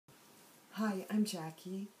Hi, I'm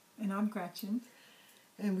Jackie. And I'm Gretchen.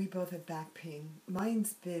 And we both have back pain.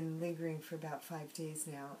 Mine's been lingering for about 5 days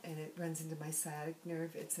now, and it runs into my sciatic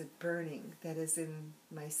nerve. It's a burning that is in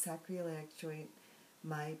my sacroiliac joint,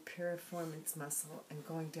 my piriformis muscle, and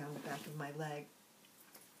going down the back of my leg.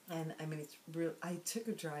 And I mean, it's real. I took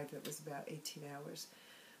a drive that was about 18 hours,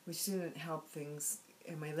 which didn't help things.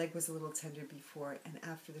 And my leg was a little tender before, and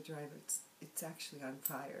after the drive, it's actually on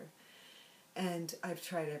fire. And I've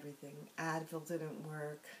tried everything. Advil didn't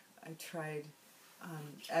work. I tried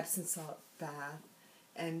Epsom salt bath,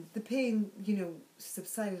 and the pain,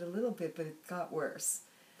 subsided a little bit, but it got worse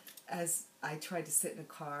as I tried to sit in a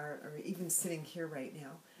car or even sitting here right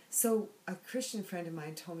now. So a Christian friend of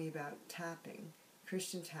mine told me about tapping,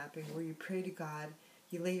 Christian tapping, where you pray to God,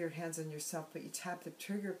 you lay your hands on yourself, but you tap the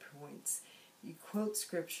trigger points, you quote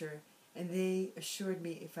scripture, and they assured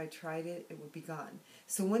me if I tried it, it would be gone.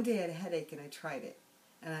 So one day I had a headache and I tried it,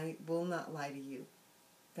 and I will not lie to you,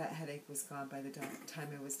 that headache was gone by the time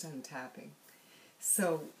I was done tapping.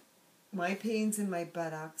 So my pain's in my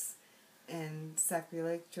buttocks and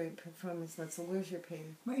sacroiliac joint piriformis muscle. Where's your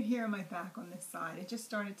pain? Right here on my back on this side. It just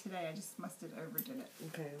started today. I just must have overdid it.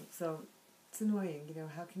 Okay, so it's annoying,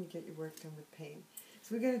 how can you get your work done with pain?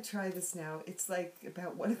 So we're going to try this now. It's like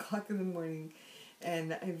about 1 o'clock in the morning,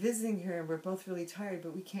 and I'm visiting her, and we're both really tired,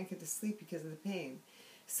 but we can't get to sleep because of the pain.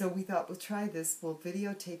 So we thought we'll try this. We'll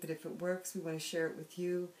videotape it. If it works, we want to share it with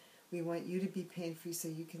you. We want you to be pain-free so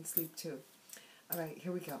you can sleep too. All right,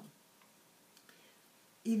 here we go.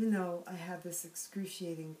 Even though I have this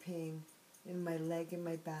excruciating pain in my leg and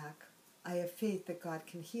my back, I have faith that God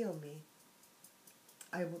can heal me.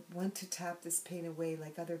 I want to tap this pain away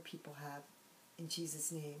like other people have, in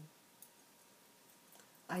Jesus' name.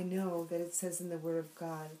 I know that it says in the Word of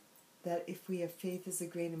God that if we have faith as a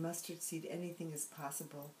grain of mustard seed, anything is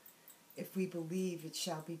possible. If we believe, it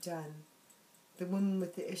shall be done. The woman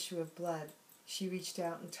with the issue of blood, she reached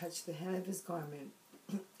out and touched the hem of his garment,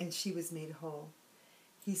 and she was made whole.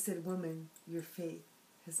 He said, "Woman, your faith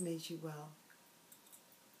has made you well."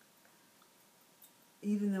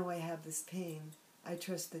 Even though I have this pain, I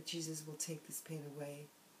trust that Jesus will take this pain away.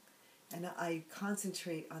 And I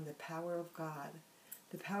concentrate on the power of God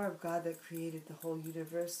that created the whole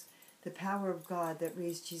universe, the power of God that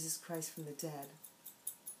raised Jesus Christ from the dead.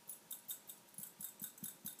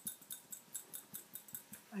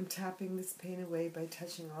 I'm tapping this pain away by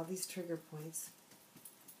touching all these trigger points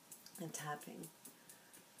and tapping.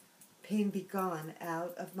 Pain be gone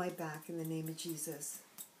out of my back in the name of Jesus.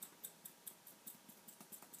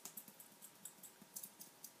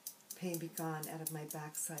 Pain be gone out of my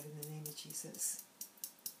backside in the name of Jesus.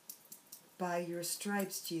 By your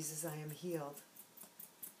stripes, Jesus, I am healed.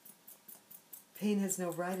 Pain has no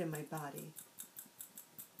right in my body.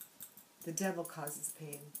 The devil causes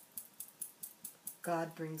pain.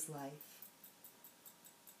 God brings life.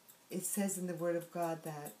 It says in the Word of God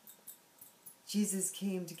that Jesus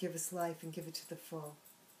came to give us life and give it to the full.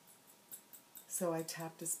 So I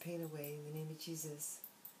tap this pain away in the name of Jesus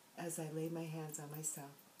as I lay my hands on myself.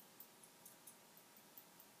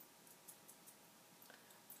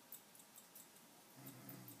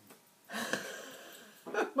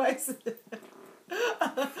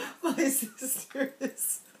 My sister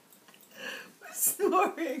is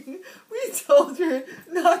snoring. We told her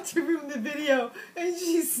not to ruin the video, and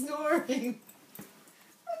she's snoring.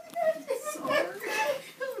 I'm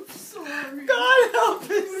sorry. God help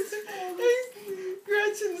us.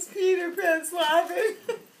 Gretchen's peed her pants laughing.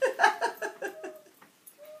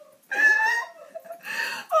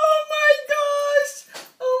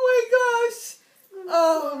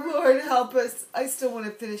 Oh, Lord, help us. I still want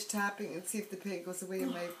to finish tapping and see if the pain goes away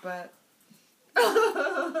in my butt.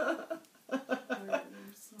 I'm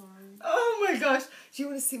sorry. Oh, my gosh. Do you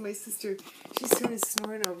want to see my sister? She's sort of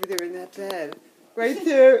snoring over there in that bed. Right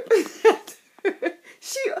there.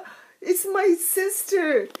 It's my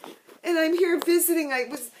sister. And I'm here visiting. I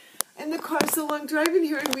was in the car so long driving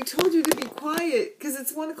here, and we told you to be quiet because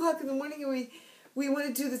it's 1 o'clock in the morning, and we want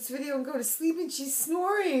to do this video and go to sleep, and she's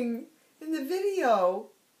snoring in the video.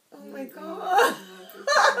 Oh my God.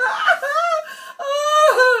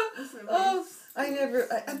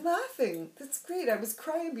 I'm laughing. That's great. I was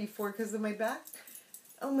crying before because of my back.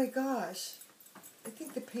 Oh my gosh. I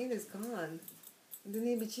think the pain is gone. In the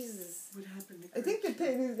name of Jesus. What happened to I think the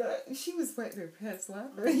pain is gone. She was wetting her pants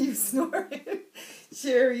laughing. You snoring.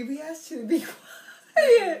 Cherry, we asked you to be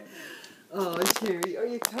quiet. Oh, Cherry. Are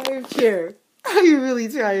you tired, Cherry? Are you really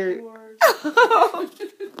tired?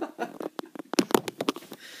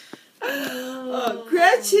 Oh,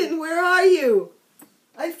 Gretchen, where are you?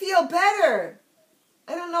 I feel better.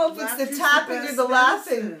 I don't know if it's the tapping or the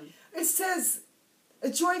laughing. It says, a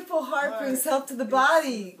joyful heart brings health to the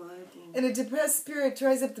body, and a depressed spirit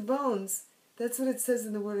dries up the bones. That's what it says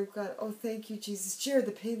in the Word of God. Oh, thank you, Jesus. Jared,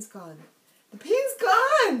 the pain's gone. The pain's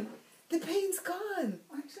gone! The pain's gone.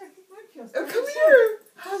 Actually, I think mine feels Oh, better. come here.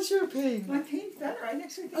 How's your pain? My pain's better. I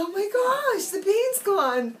actually think. Oh my gosh, the pain's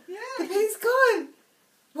gone. Yeah. The pain's gone.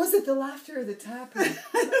 Was it the laughter or the tapping?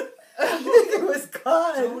 I think it was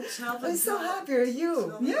gone. Don't tell them. I'm so happy. Are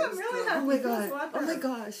you? Yeah, I'm really happy. Oh my It feels god. a lot Oh my better.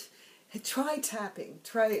 gosh. Hey, try tapping.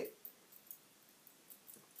 Try it.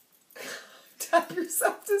 Tap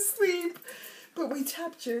yourself to sleep. But we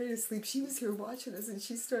tapped Jerry to sleep. She was here watching us and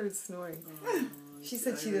she started snoring. Oh, She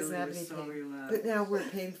said she doesn't have any pain. But Now, now we're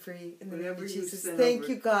pain free in the name Whatever of you Jesus. said Thank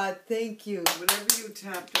over- you, God. Thank you. whatever you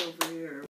tapped over here.